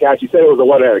made the catch. He said it was a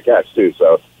one-handed catch too,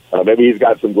 so. Maybe he's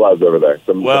got some gloves over there.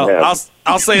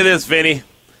 I'll say this, Vinny.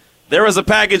 There was a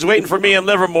package waiting for me in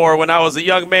Livermore when I was a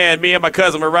young man. Me and my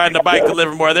cousin were riding a bike to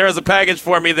Livermore. There was a package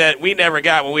for me that we never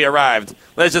got when we arrived.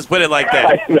 Let's just put it like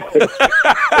that.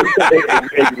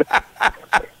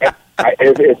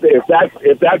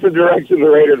 If that's the direction the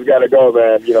Raiders got to go,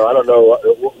 man, you know, I don't know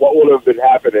what would have been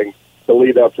happening to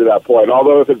lead up to that point.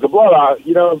 Although if it's a blowout,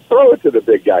 you know, throw it to the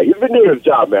big guy. He's been doing his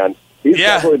job, man. He's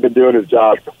definitely been doing his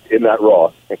job in that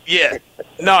role. Yeah.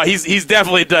 No, he's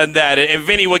definitely done that. And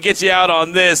Vinny, we'll get you out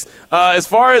on this. As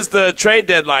far as the trade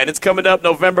deadline, it's coming up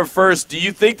November 1st. Do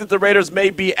you think that the Raiders may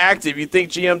be active? You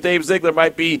think GM Dave Ziegler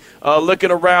might be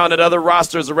looking around at other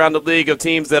rosters around the league of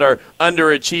teams that are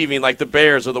underachieving, like the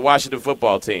Bears or the Washington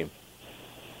football team?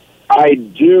 I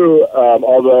do,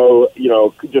 although, you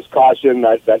know, just caution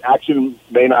that action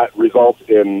may not result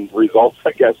in results,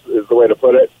 I guess is the way to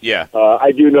put it. Yeah.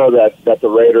 I do know that the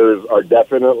Raiders are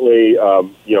definitely,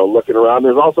 you know, looking around.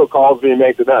 There's also calls being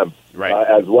made to them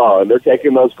as well, and they're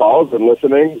taking those calls and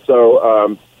listening.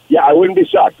 So, yeah, I wouldn't be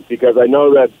shocked because I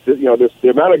know that, you know, the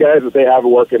amount of guys that they have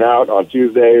working out on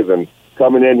Tuesdays and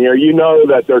coming in here, you know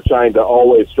that they're trying to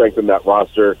always strengthen that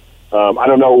roster. I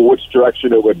don't know which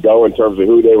direction it would go in terms of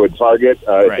who they would target.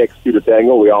 It takes two to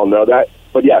tango. We all know that.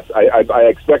 But, yes, I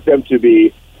expect them to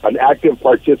be an active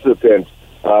participant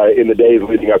in the days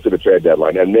leading up to the trade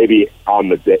deadline and maybe on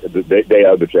the day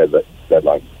of the trade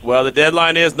deadline. Well, the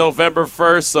deadline is November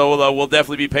 1st, so we'll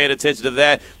definitely be paying attention to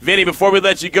that. Vinny, before we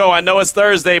let you go, I know it's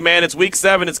Thursday, man. It's Week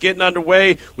 7. It's getting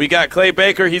underway. We got Clay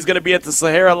Baker. He's going to be at the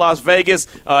Sahara Las Vegas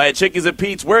at Chickies and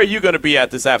Pete's. Where are you going to be at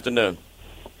this afternoon?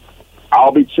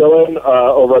 I'll be chilling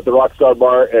over at the Rockstar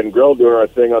Bar and Grill doing our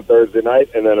thing on Thursday night.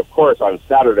 And then, of course, on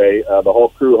Saturday, the whole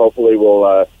crew hopefully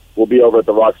will be over at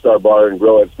the Rockstar Bar and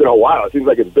Grill. It's been a while. It seems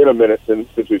like it's been a minute since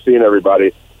we've seen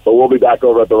everybody. But we'll be back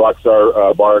over at the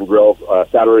Rockstar Bar and Grill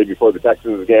Saturday before the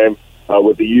Texans game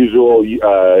with the usual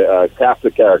cast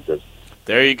of characters.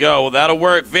 There you go. Well, that'll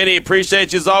work. Vinny,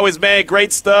 appreciate you as always, man.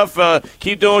 Great stuff.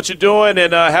 Keep doing what you're doing,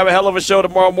 and have a hell of a show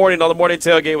tomorrow morning on the Morning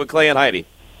Tailgate with Clay and Heidi.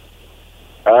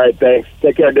 All right, thanks.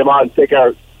 Take care, Demond. Take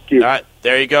care. All right,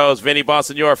 there he goes. Vinny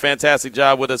Bonsignore, fantastic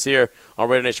job with us here on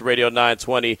Raider Nation Radio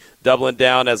 920, doubling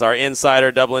down as our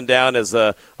insider, doubling down as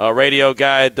a radio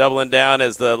guy, doubling down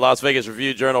as the Las Vegas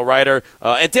Review-Journal writer.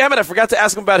 And damn it, I forgot to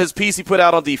ask him about his piece he put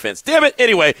out on defense. Damn it.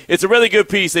 Anyway, it's a really good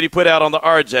piece that he put out on the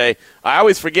RJ. I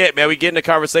always forget, man. We get into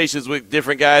conversations with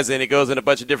different guys, and it goes in a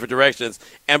bunch of different directions.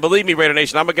 And believe me, Raider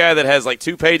Nation, I'm a guy that has like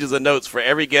 2 pages of notes for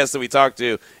every guest that we talk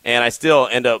to, and I still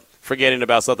end up forgetting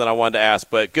about something I wanted to ask.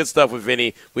 But good stuff with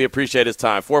Vinny. We appreciate his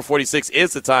time. 4:46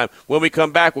 is the time. When we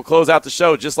come back, we'll close out the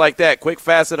show just like that. Quick,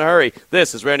 fast, in a hurry.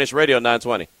 This is Raider Nation Radio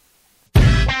 920.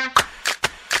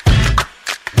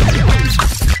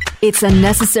 It's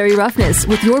Unnecessary Roughness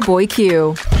with your boy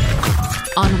Q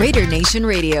on Raider Nation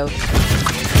Radio.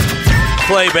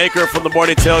 Clay Baker from the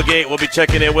Morning Tailgate will be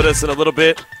checking in with us in a little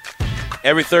bit.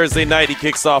 Every Thursday night, he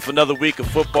kicks off another week of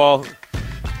football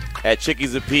at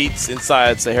Chickies and Pete's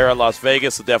inside Sahara, Las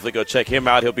Vegas. So definitely go check him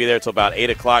out. He'll be there till about 8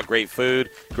 o'clock. Great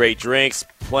food, great drinks,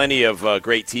 plenty of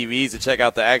great TVs to check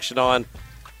out the action on.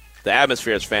 The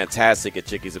atmosphere is fantastic at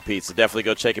Chickies and Pete's, so definitely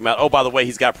go check him out. Oh, by the way,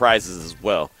 he's got prizes as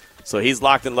well. So he's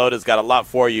locked and loaded. He's got a lot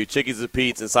for you. Chickies and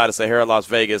Pete's inside of Sahara, Las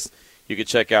Vegas. You can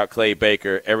check out Clay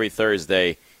Baker every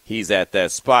Thursday. He's at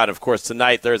that spot. Of course,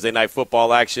 tonight, Thursday night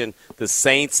football action, the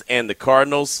Saints and the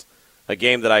Cardinals. A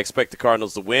game that I expect the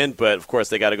Cardinals to win, but of course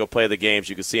they got to go play the games.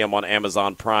 You can see them on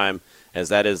Amazon Prime, as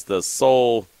that is the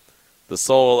sole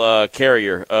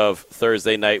carrier of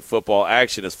Thursday night football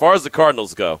action. As far as the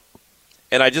Cardinals go,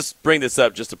 and I just bring this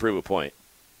up just to prove a point.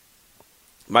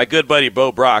 My good buddy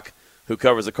Bo Brock, who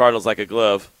covers the Cardinals like a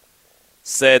glove,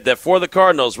 said that for the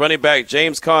Cardinals, running back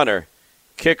James Conner,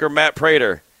 kicker Matt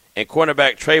Prater, and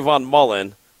cornerback Trayvon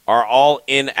Mullen are all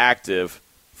inactive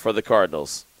for the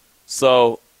Cardinals.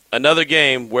 So another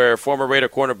game where former Raider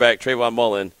cornerback Trayvon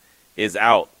Mullen is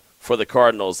out for the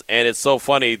Cardinals. And it's so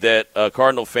funny that a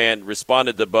Cardinal fan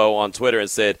responded to Bo on Twitter and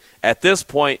said, at this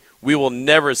point, we will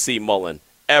never see Mullen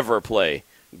ever play.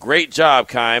 Great job,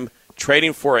 Keim,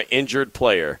 trading for an injured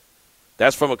player.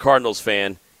 That's from a Cardinals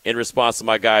fan in response to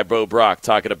my guy Bo Brock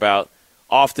talking about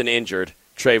often injured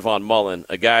Trayvon Mullen,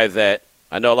 a guy that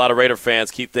I know a lot of Raider fans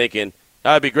keep thinking,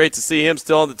 it'd be great to see him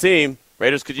still on the team.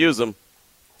 Raiders could use him.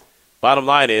 Bottom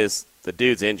line is, the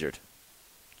dude's injured.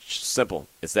 Simple.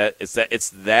 It's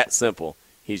that simple.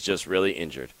 He's just really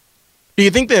injured. Do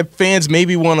you think that fans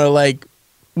maybe want to,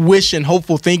 wish and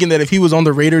hopeful thinking that if he was on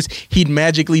the Raiders, he'd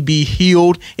magically be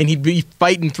healed and he'd be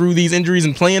fighting through these injuries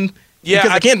and playing? Yeah,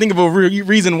 because I can't think of a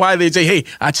reason why they'd say, hey,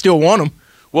 I'd still want him.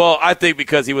 Well, I think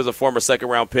because he was a former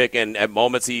second-round pick, and at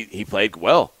moments he played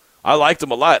well. I liked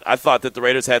him a lot. I thought that the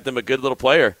Raiders had them a good little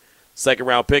player.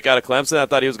 Second-round pick out of Clemson. I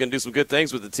thought he was going to do some good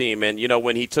things with the team. And,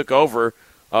 when he took over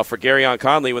for Garyon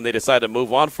Conley, when they decided to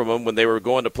move on from him, when they were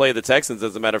going to play the Texans,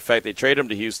 as a matter of fact, they traded him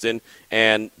to Houston,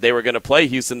 and they were going to play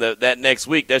Houston that next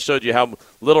week. That showed you how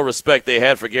little respect they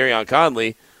had for Garyon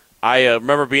Conley. I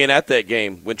remember being at that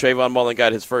game when Trayvon Mullen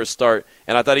got his first start,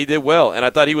 and I thought he did well, and I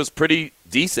thought he was pretty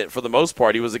decent for the most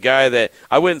part. He was a guy that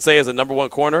I wouldn't say is a number one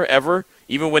corner ever.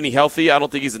 Even when he's healthy, I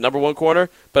don't think he's a number one corner,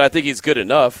 but I think he's good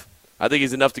enough. I think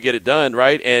he's enough to get it done,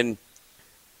 right? And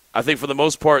I think for the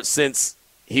most part, since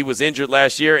he was injured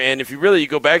last year, and if you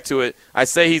go back to it, I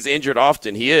say he's injured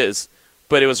often. He is,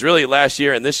 but it was really last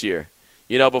year and this year.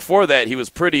 Before that, he was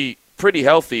pretty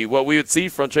healthy. What we would see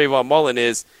from Trayvon Mullen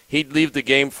is he'd leave the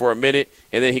game for a minute,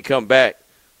 and then he'd come back,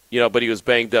 but he was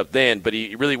banged up then, but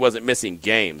he really wasn't missing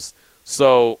games.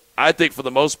 So I think for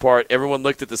the most part, everyone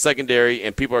looked at the secondary,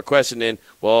 and people are questioning,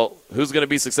 well, who's going to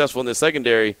be successful in the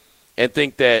secondary, and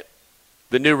think that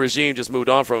the new regime just moved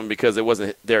on from him because it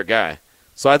wasn't their guy.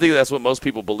 So I think that's what most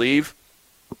people believe.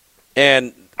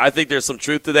 And I think there's some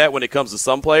truth to that when it comes to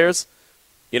some players,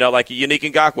 like Yannick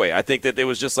Ngakoue. I think that it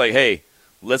was just like, hey,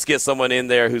 let's get someone in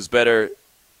there who's better,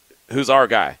 who's our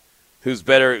guy, who's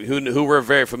better, who we're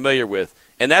very familiar with.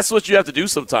 And that's what you have to do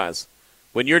sometimes.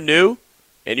 When you're new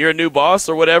and you're a new boss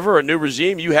or whatever, or a new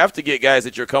regime, you have to get guys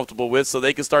that you're comfortable with so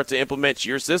they can start to implement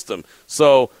your system.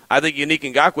 So I think Yannick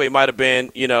Ngakoue might have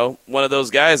been, one of those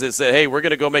guys that said, hey, we're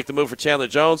going to go make the move for Chandler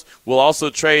Jones. We'll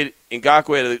also trade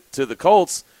Ngakoue to the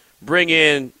Colts, bring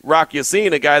in Rock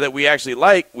Ya-Sin, a guy that we actually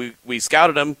like. We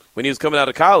scouted him when he was coming out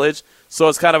of college. So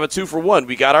it's kind of a 2-for-1.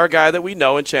 We got our guy that we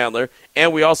know in Chandler,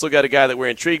 and we also got a guy that we're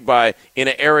intrigued by in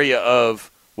an area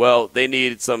of, well, they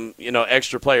need some,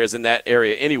 extra players in that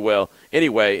area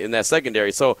anyway, in that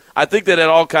secondary. So I think that it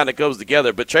all kind of goes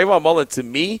together. But Trayvon Mullen, to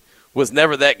me, was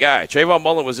never that guy. Trayvon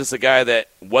Mullen was just a guy that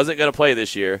wasn't going to play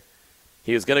this year.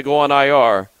 He was going to go on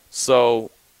IR,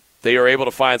 so they were able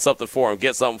to find something for him,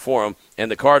 get something for him. And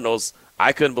the Cardinals,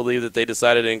 I couldn't believe that they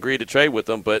decided to agree to trade with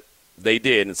him, but they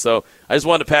did. And so I just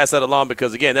wanted to pass that along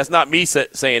because, again, that's not me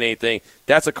saying anything.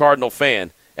 That's a Cardinal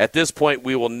fan. At this point,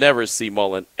 we will never see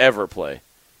Mullen ever play.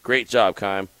 Great job,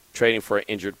 Keim, trading for an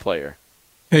injured player.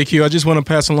 Hey, Q, I just want to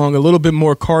pass along a little bit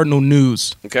more Cardinal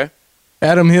news. Okay.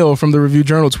 Adam Hill from the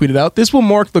Review-Journal tweeted out, this will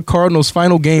mark the Cardinals'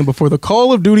 final game before the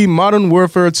Call of Duty Modern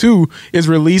Warfare 2 is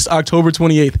released October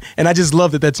 28th. And I just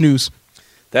love that that's news.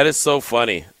 That is so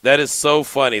funny. That is so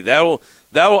funny. That'll.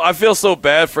 I feel so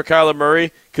bad for Kyler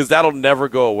Murray because that'll never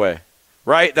go away,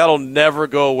 right? That'll never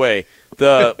go away.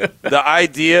 The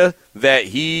idea that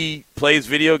he plays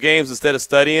video games instead of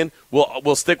studying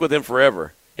will stick with him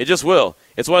forever. It just will.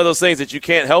 It's one of those things that you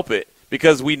can't help it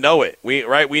because we know it.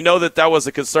 We know that was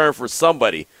a concern for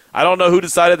somebody. I don't know who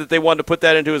decided that they wanted to put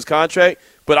that into his contract,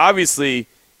 but obviously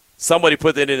somebody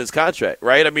put that in his contract,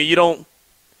 right? I mean, you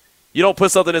don't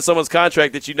put something in someone's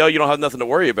contract that you know you don't have nothing to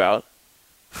worry about.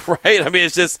 Right? I mean,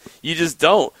 you just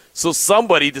don't. So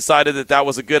somebody decided that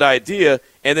was a good idea,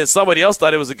 and then somebody else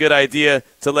thought it was a good idea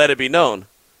to let it be known.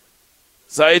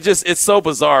 So it's so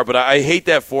bizarre, but I hate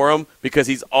that for him because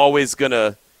he's always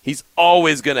gonna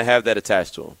have that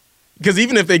attached to him. Because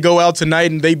even if they go out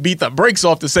tonight and they beat the brakes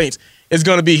off the Saints, it's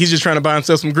gonna be he's just trying to buy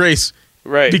himself some grace.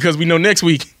 Right. Because we know next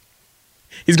week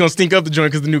he's gonna stink up the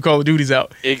joint because the new Call of Duty's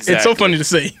out. Exactly. It's so funny to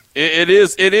say. It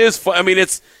is fun. I mean,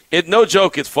 no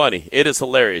joke, it's funny. It is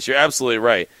hilarious. You're absolutely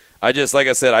right. Like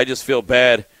I said, I just feel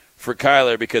bad for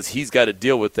Kyler because he's got to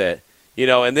deal with that.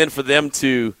 And then for them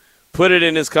to put it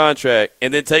in his contract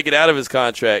and then take it out of his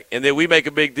contract, and then we make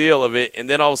a big deal of it, and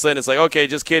then all of a sudden it's like, okay,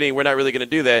 just kidding, we're not really going to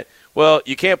do that. Well,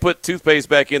 you can't put toothpaste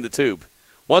back in the tube.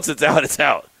 Once it's out, it's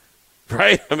out.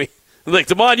 Right? I mean, like,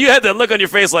 Damon, you had that look on your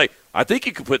face like, I think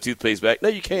you could put toothpaste back. No,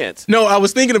 you can't. No, I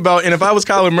was thinking about, and if I was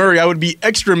Kyler Murray, I would be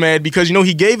extra mad because,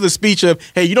 he gave the speech of,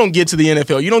 hey, you don't get to the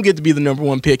NFL. You don't get to be the number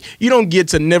one pick. You don't get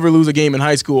to never lose a game in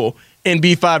high school and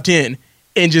be 5'10"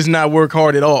 and just not work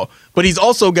hard at all. But he's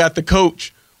also got the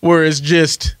coach where it's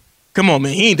just, come on,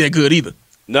 man, he ain't that good either.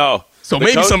 No. So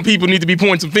maybe some people need to be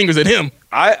pointing some fingers at him.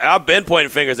 I've been pointing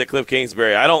fingers at Cliff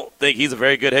Kingsbury. I don't think he's a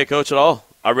very good head coach at all.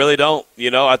 I really don't.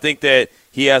 I think that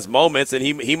he has moments, and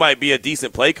he might be a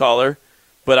decent play caller,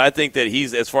 but I think that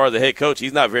he's, as far as the head coach,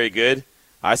 he's not very good.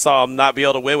 I saw him not be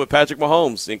able to win with Patrick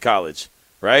Mahomes in college,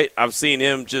 right? I've seen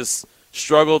him just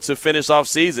struggle to finish off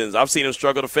seasons. I've seen him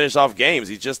struggle to finish off games.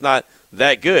 He's just not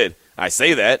that good. I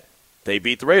say that. They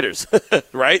beat the Raiders,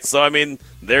 right? So, I mean,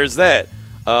 there's that.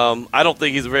 I don't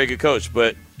think he's a very good coach,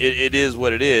 but it is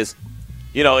what it is.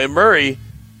 You know, and Murray,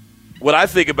 what I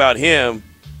think about him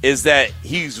is that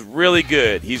he's really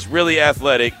good. He's really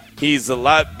athletic. He's a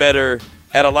lot better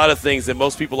at a lot of things than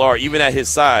most people are, even at his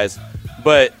size.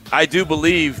 But I do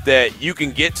believe that you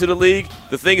can get to the league.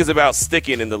 The thing is about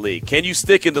sticking in the league. Can you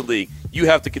stick in the league? You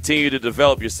have to continue to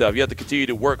develop yourself. You have to continue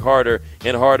to work harder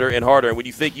and harder and harder. And when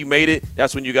you think you made it,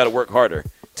 that's when you got to work harder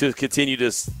to continue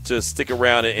to stick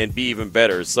around and be even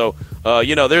better. So,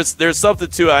 you know, there's something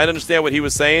to it. I understand what he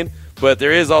was saying, but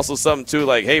there is also something to,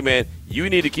 like, hey, man, you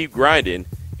need to keep grinding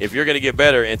if you're going to get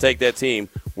better and take that team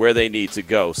where they need to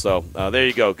go. So there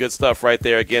you go. Good stuff right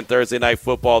there. Again, Thursday Night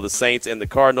Football, the Saints and the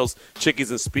Cardinals. Chickies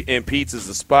and Pete's is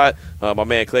the spot. My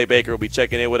man Clay Baker will be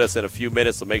checking in with us in a few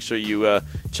minutes, so make sure you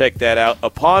check that out.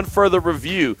 Upon Further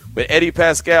Review with Eddie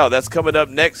Pascal, that's coming up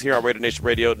next here on Raider Nation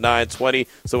Radio 920.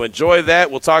 So enjoy that.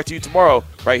 We'll talk to you tomorrow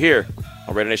right here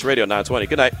on Raider Nation Radio 920.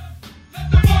 Good night.